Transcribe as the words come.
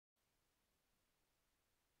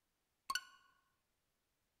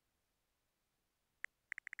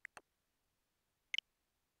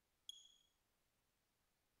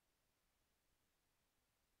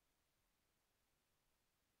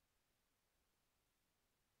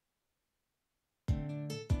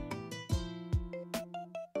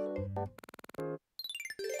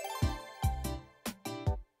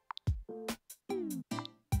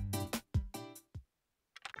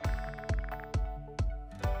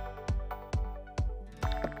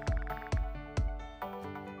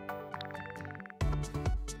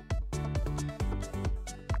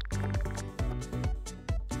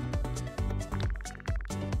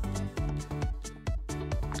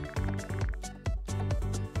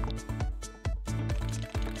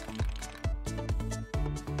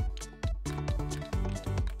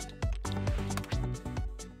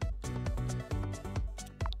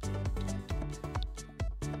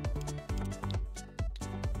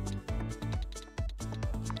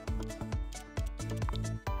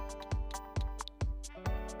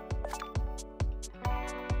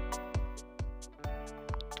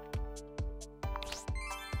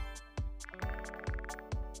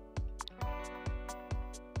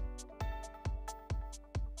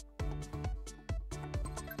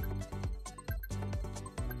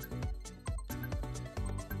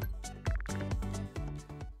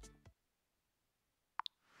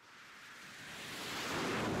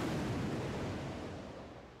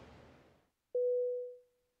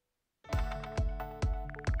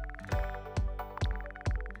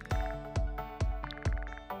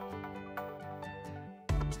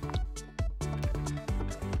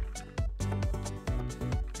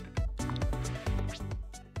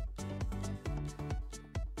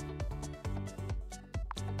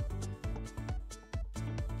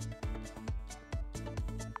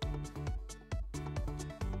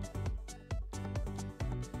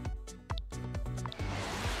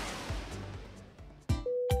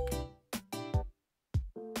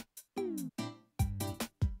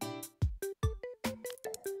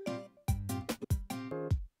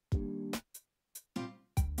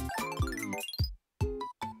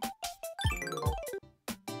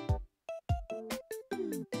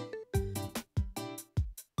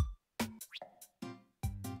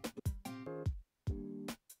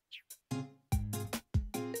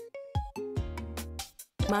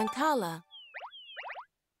Mancala.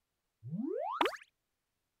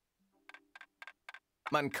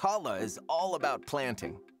 Mancala is all about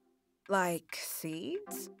planting. Like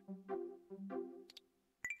seeds?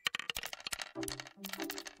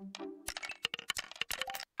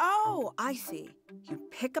 Oh, I see. You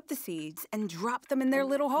pick up the seeds and drop them in their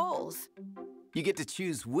little holes. You get to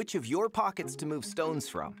choose which of your pockets to move stones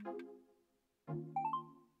from.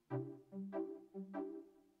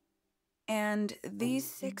 And these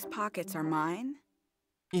 6 pockets are mine?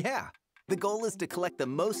 Yeah, the goal is to collect the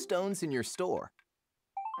most stones in your store.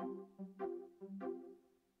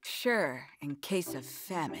 Sure, in case of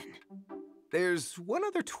famine. There's one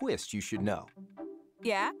other twist you should know.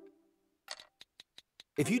 Yeah?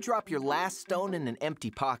 If you drop your last stone in an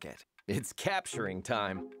empty pocket, it's capturing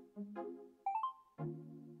time.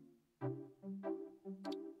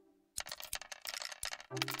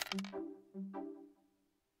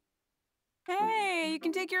 Hey, you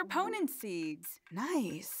can take your opponent's seeds.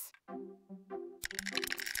 Nice.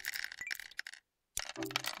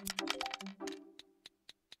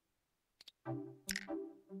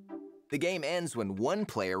 The game ends when one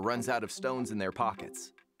player runs out of stones in their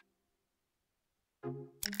pockets.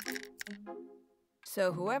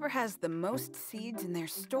 So whoever has the most seeds in their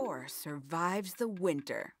store survives the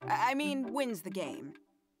winter. I mean, wins the game.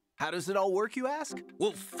 How does it all work, you ask?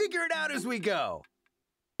 We'll figure it out as we go.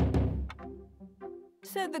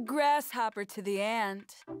 Said the grasshopper to the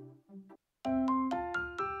ant.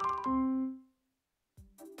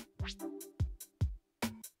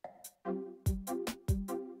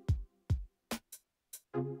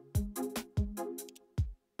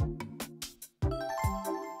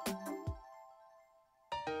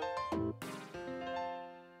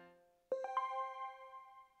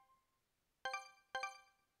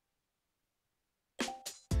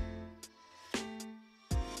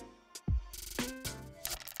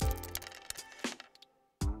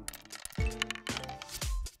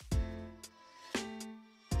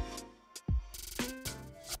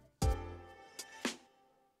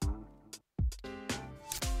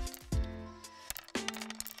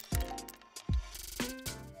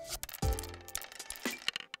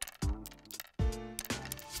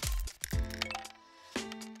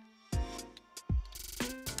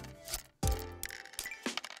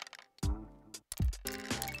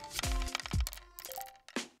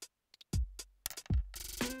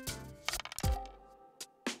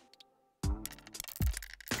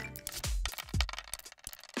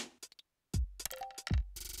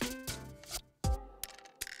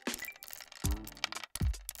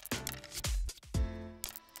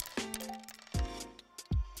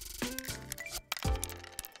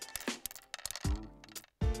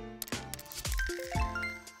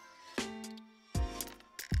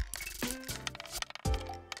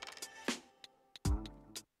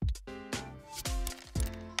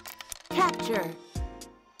 Capture.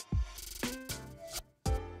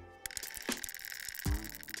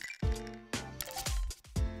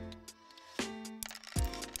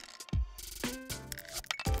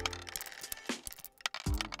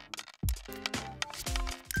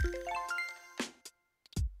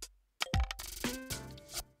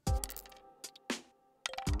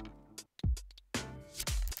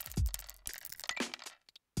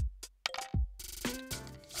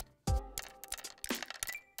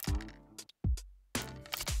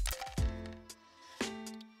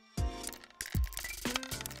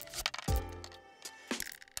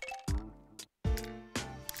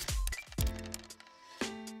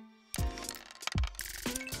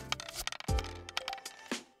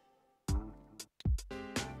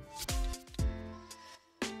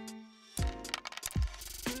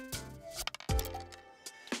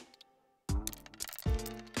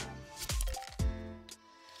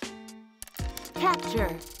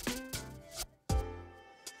 Capture.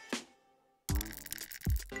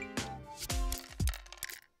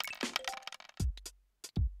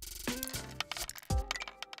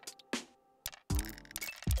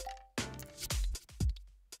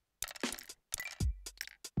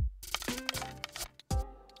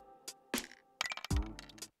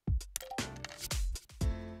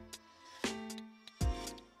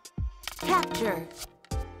 Capture.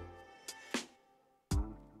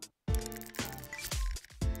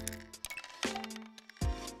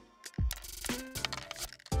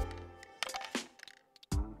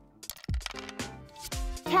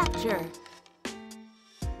 Capture.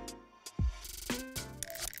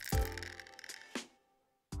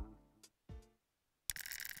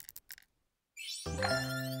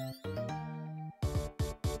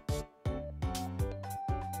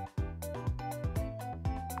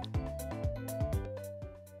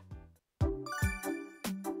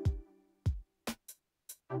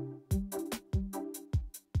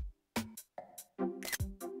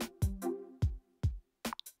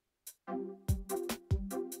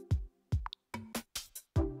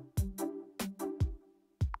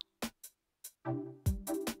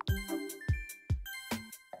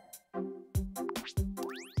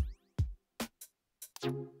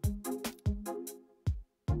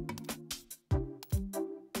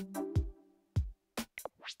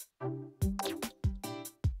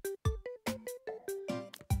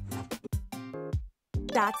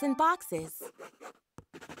 Dots and boxes.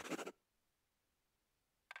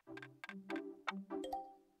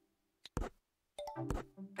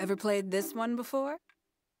 Ever played this one before?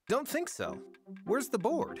 Don't think so. Where's the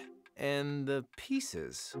board? And the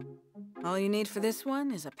pieces? All you need for this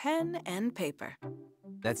one is a pen and paper.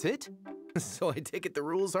 That's it? So I take it the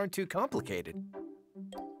rules aren't too complicated.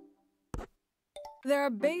 There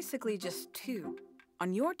are basically just two.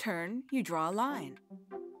 On your turn, you draw a line.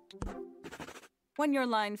 When your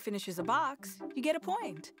line finishes a box, you get a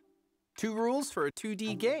point. 2 rules for a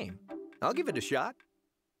 2D game. I'll give it a shot.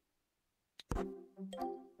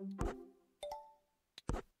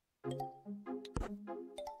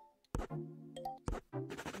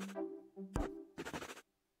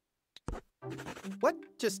 What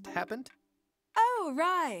just happened? Oh,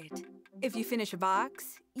 right. If you finish a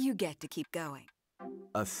box, you get to keep going.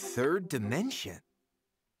 A 3rd dimension.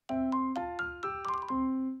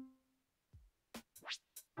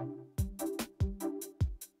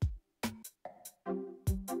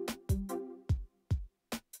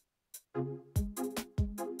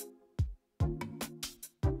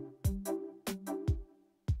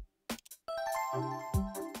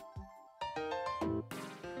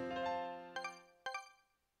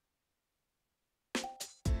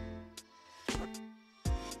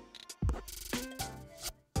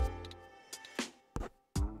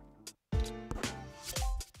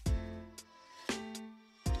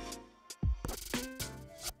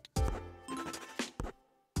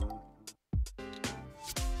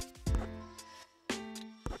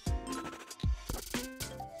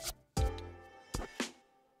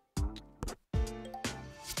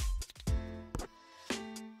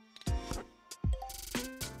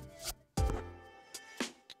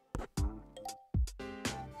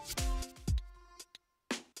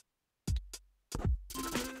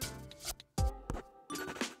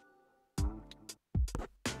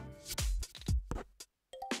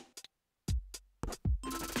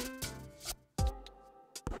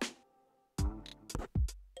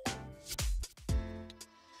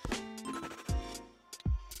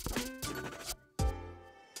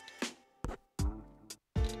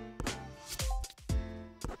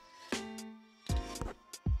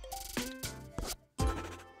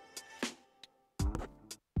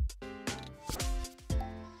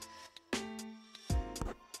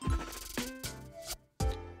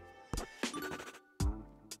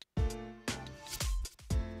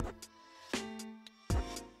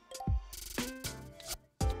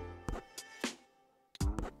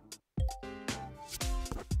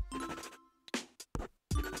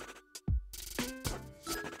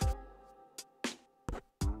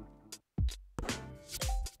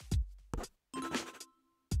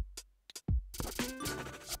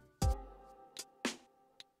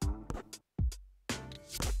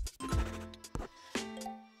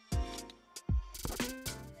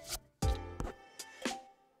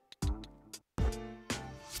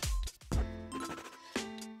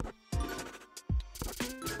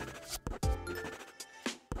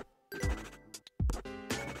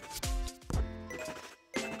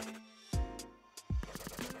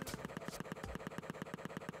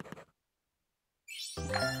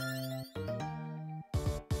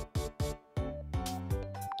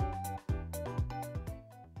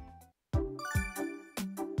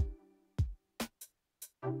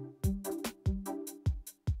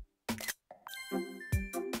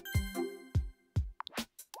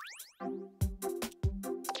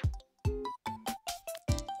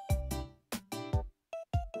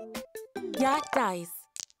 Jack dice.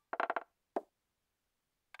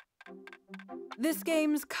 This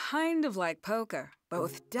game's kind of like poker, but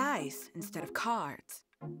with dice instead of cards.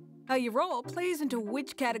 How you roll plays into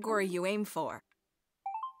which category you aim for.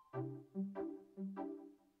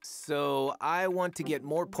 So I want to get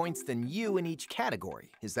more points than you in each category.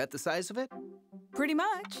 Is that the size of it? Pretty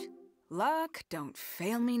much. Luck, don't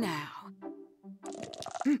fail me now.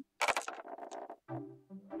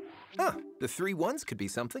 Huh, the 3 ones could be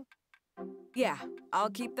something. Yeah, I'll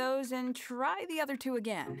keep those and try the other 2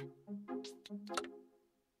 again.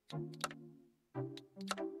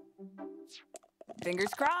 Fingers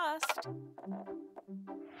crossed.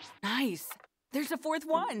 Nice. There's a 4th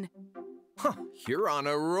one. Huh, you're on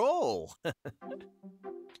a roll.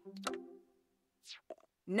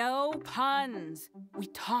 No puns. We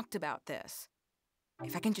talked about this.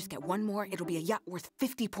 If I can just get one more, it'll be a yacht worth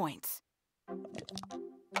 50 points.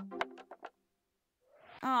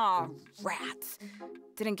 Aw, rats.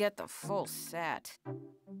 Didn't get the full set.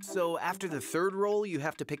 So after the 3rd roll, you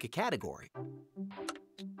have to pick a category.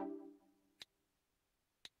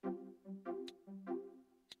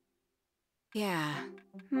 Yeah.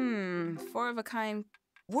 4 of a kind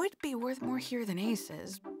would be worth more here than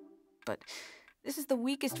aces. But this is the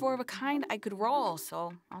weakest 4 of a kind I could roll,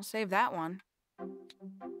 so I'll save that one.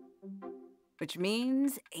 Which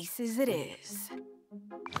means aces it is.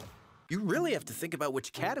 You really have to think about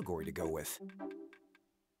which category to go with.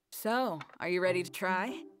 So, are you ready to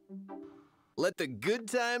try? Let the good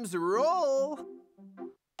times roll!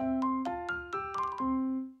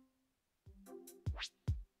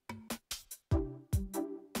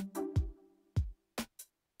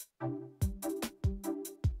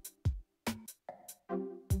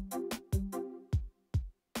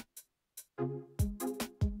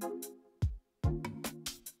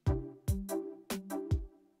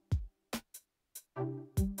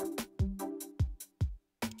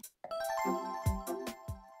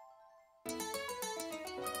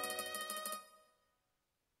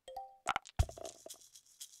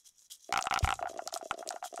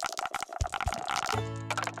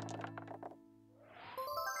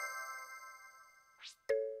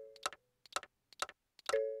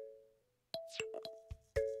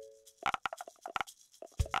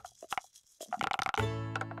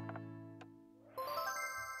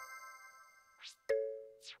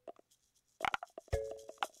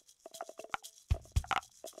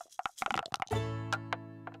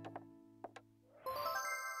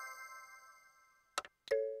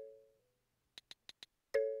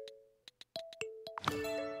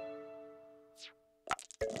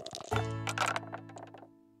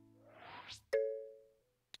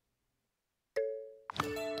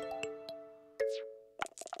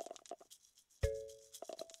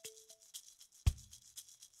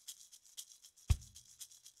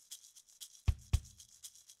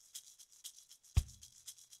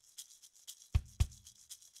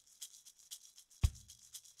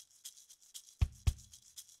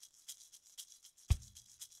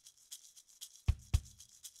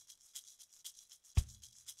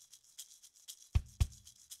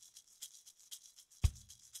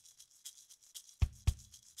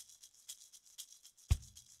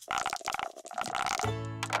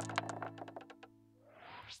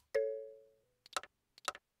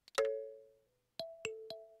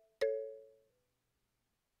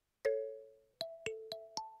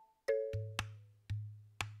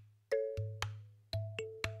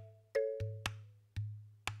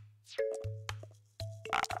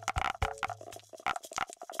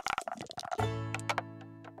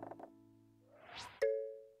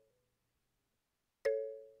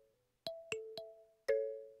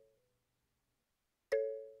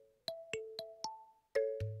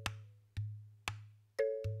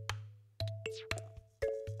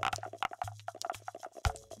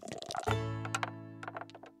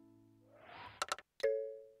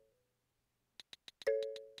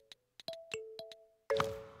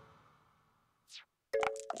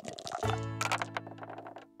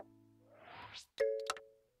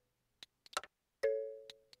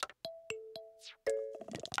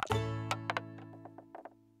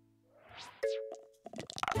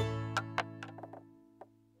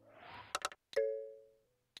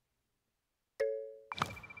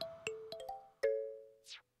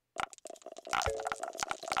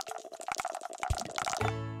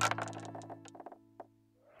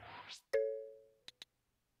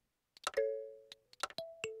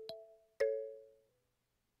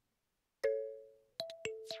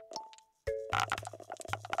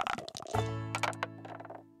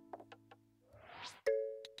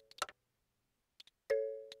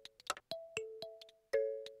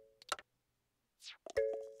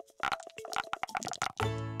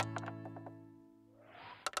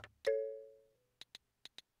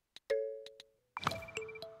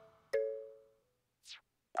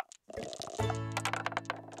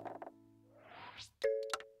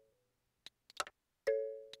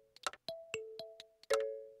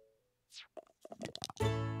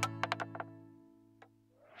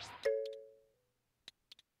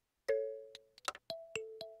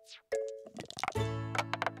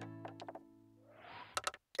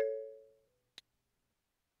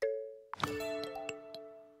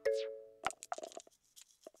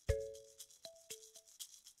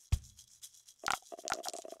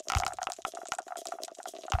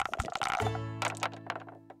 Yeah.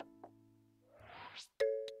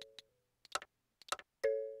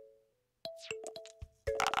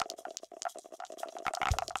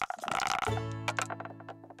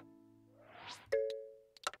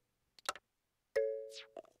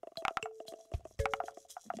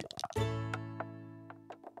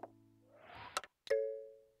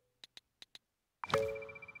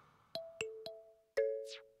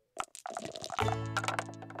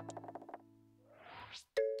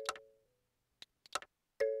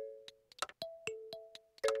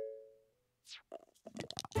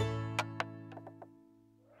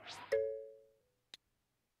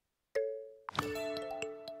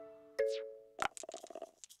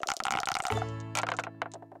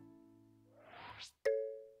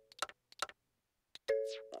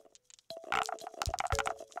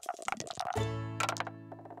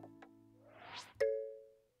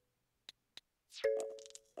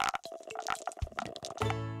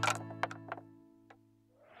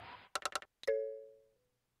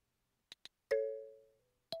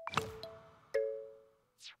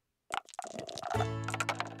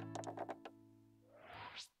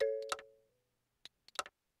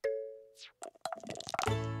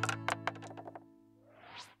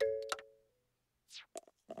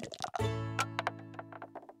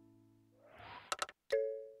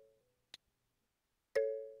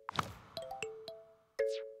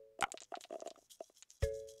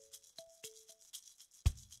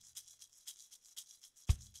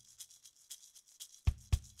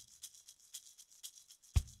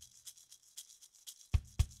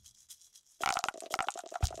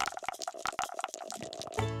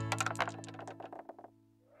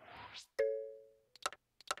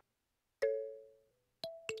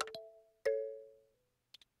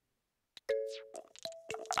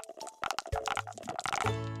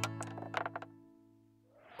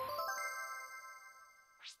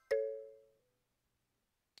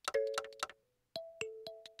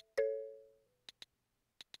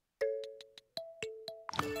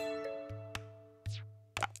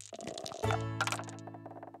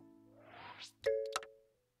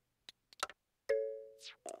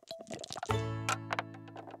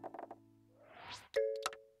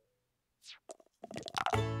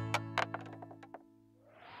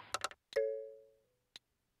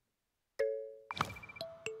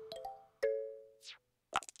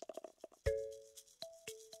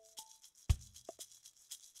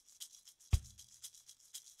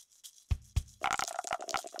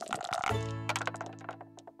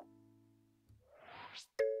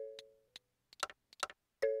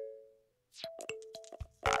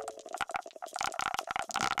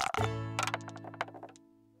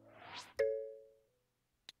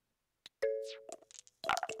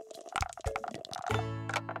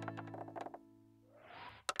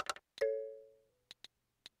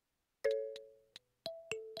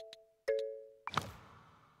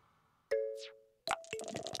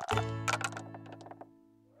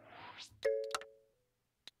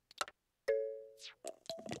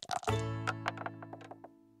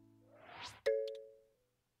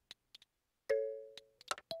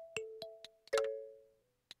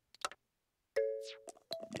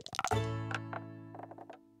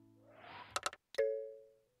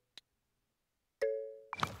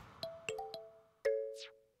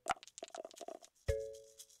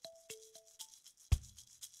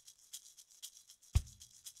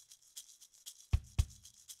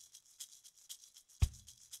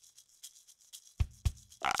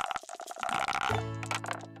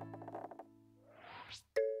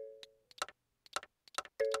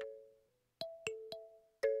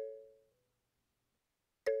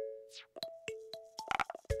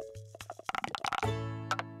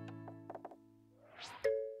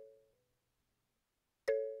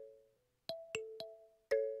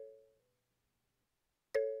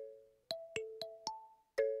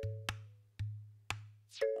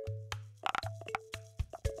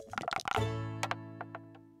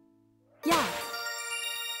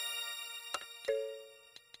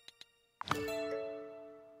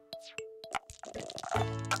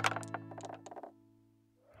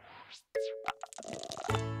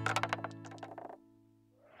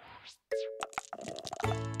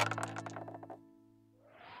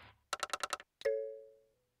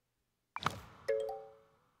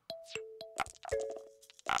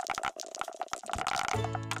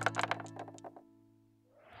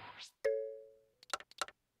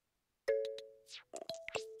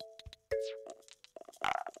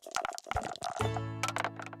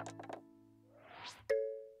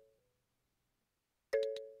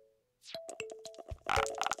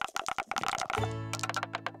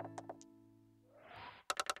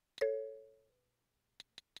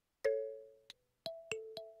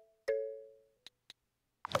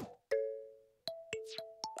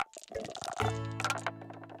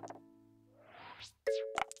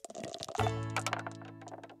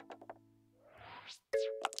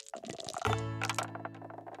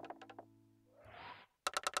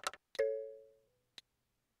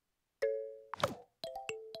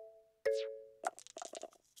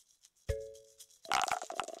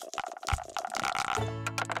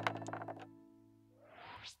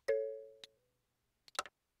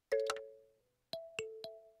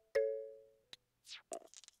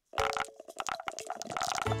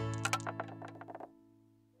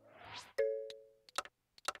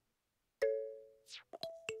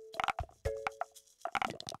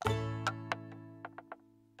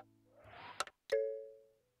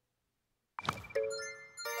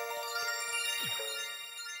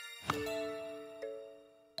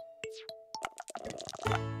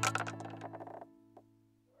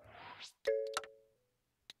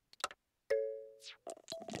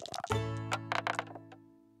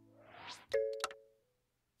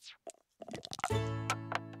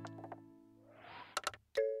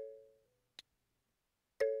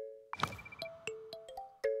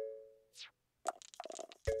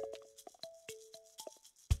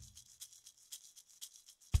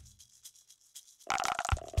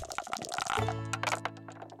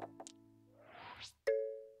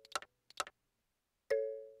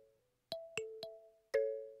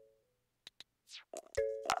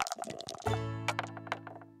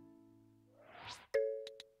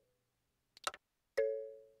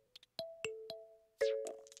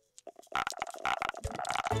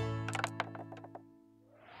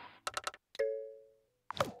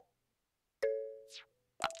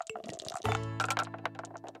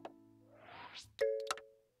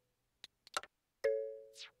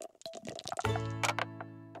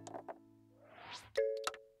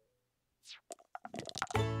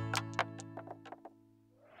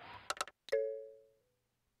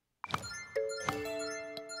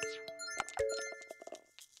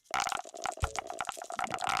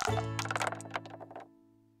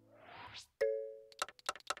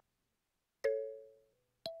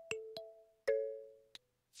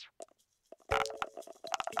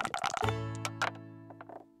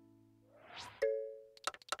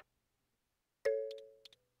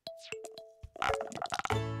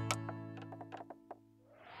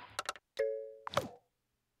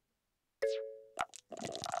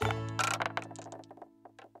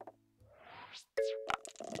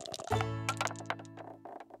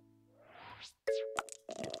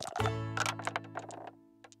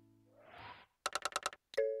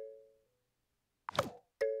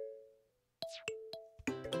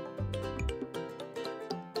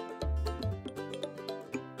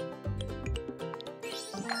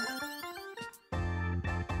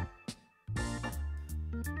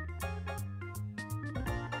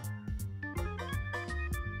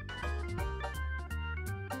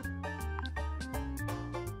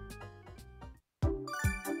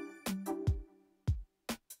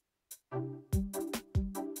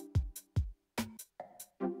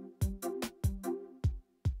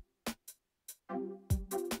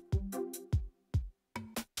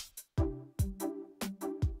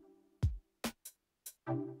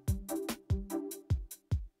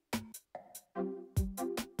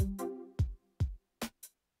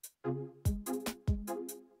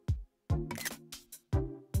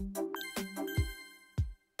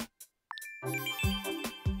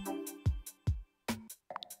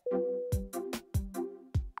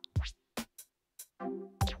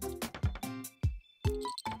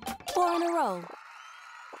 4 in a row.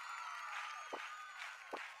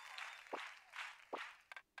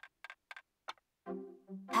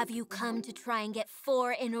 Have you come to try and get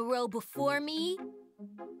 4 in a row before me?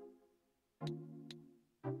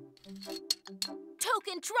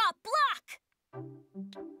 Token drop block!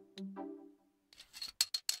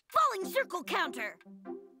 Falling circle counter!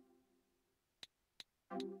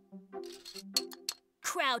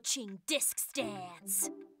 Crouching disc stance.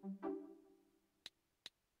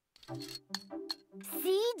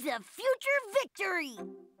 Seeds of future victory!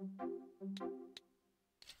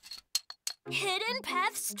 Hidden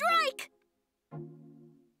path strike!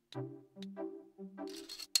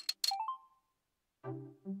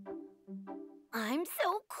 I'm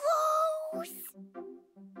so close!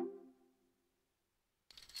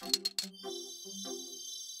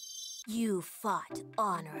 You fought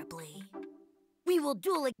honorably. We will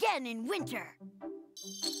duel again in winter.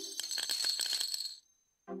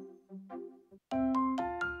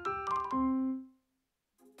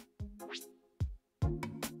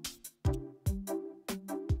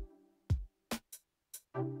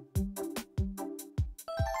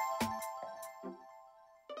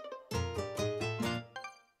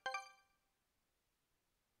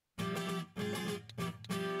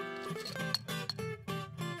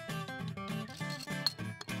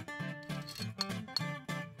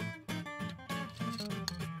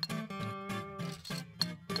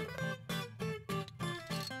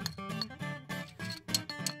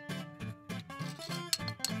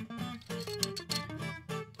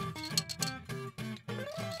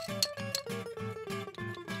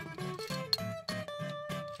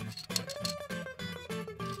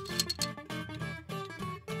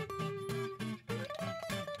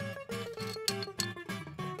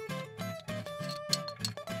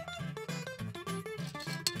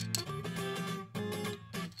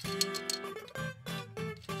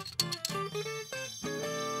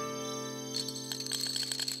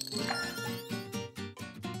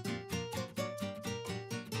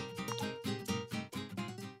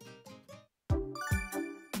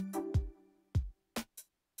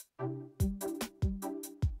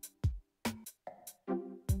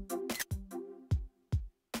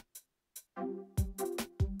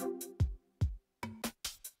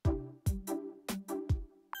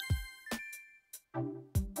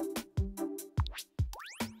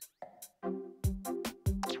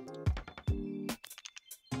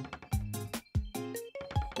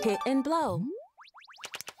 Hit and blow.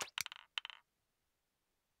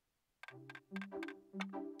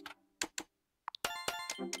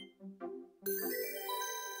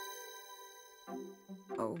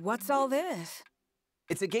 Oh, what's all this?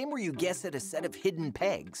 It's a game where you guess at a set of hidden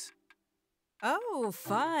pegs. Oh,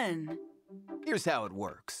 fun. Here's how it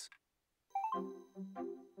works.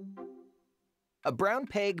 A brown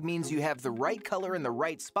peg means you have the right color in the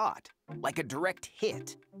right spot, like a direct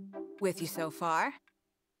hit. With you so far?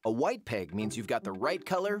 A white peg means you've got the right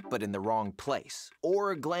color, but in the wrong place, or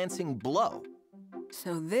a glancing blow.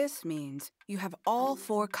 So this means you have all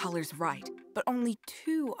 4 colors right, but only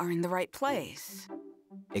 2 are in the right place.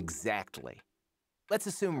 Exactly. Let's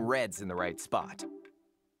assume red's in the right spot.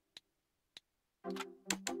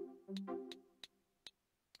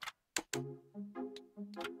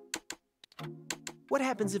 What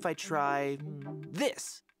happens if I try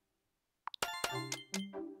this?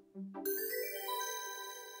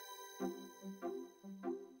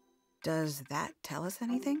 Does that tell us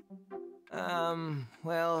anything?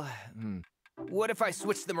 Well, what if I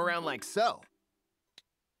switch them around like so?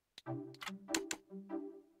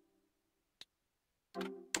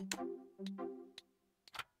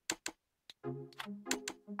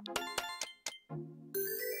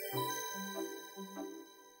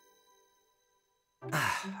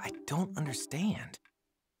 I don't understand.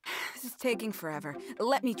 This is taking forever.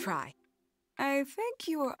 Let me try. I think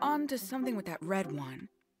you were onto something with that red one.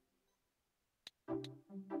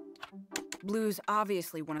 Blue's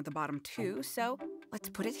obviously one of the bottom 2, so let's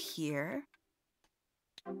put it here.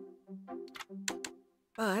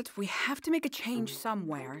 But we have to make a change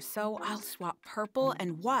somewhere, so I'll swap purple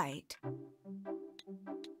and white.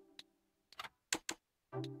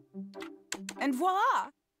 And voila!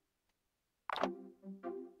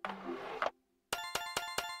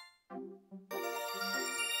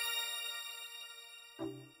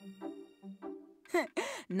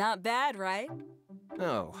 Not bad, right?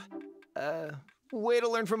 Oh, way to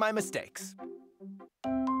learn from my mistakes.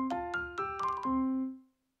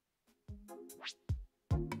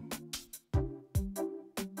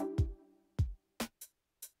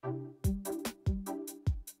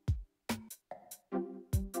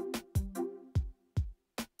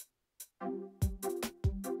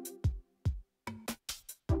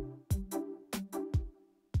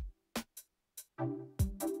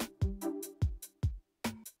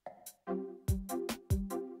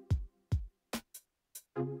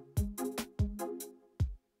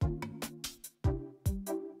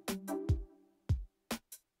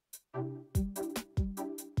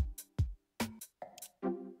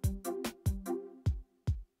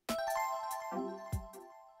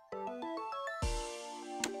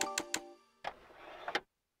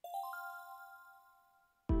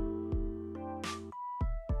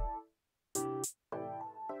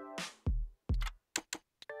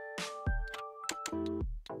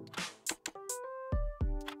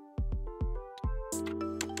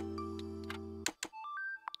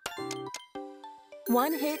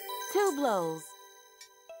 One hit, 2 blows.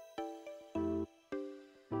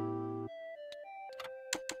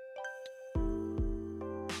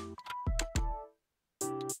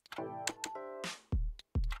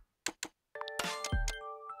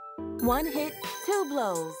 One hit, 2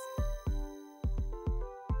 blows.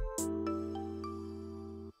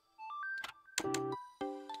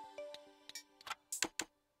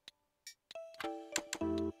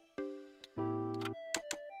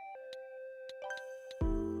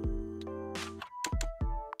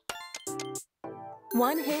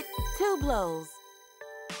 One hit, 2 blows.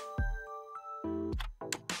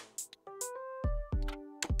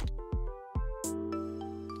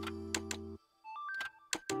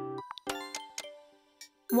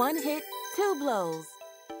 One hit, 2 blows.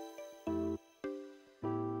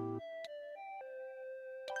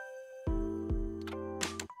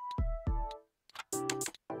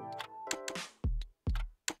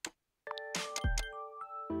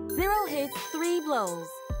 Zero hits, 3 blows.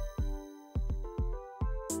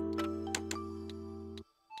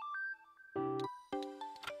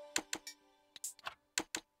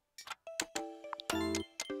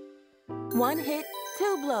 One hit,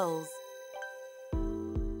 2 blows.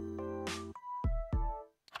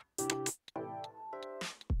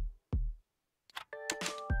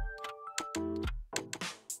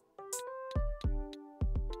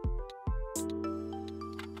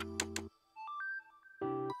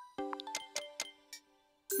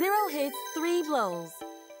 Zero hits, 3 blows.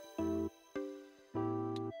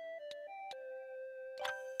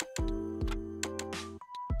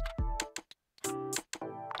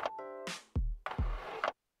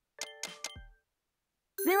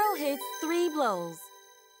 Zero hits, 3 blows.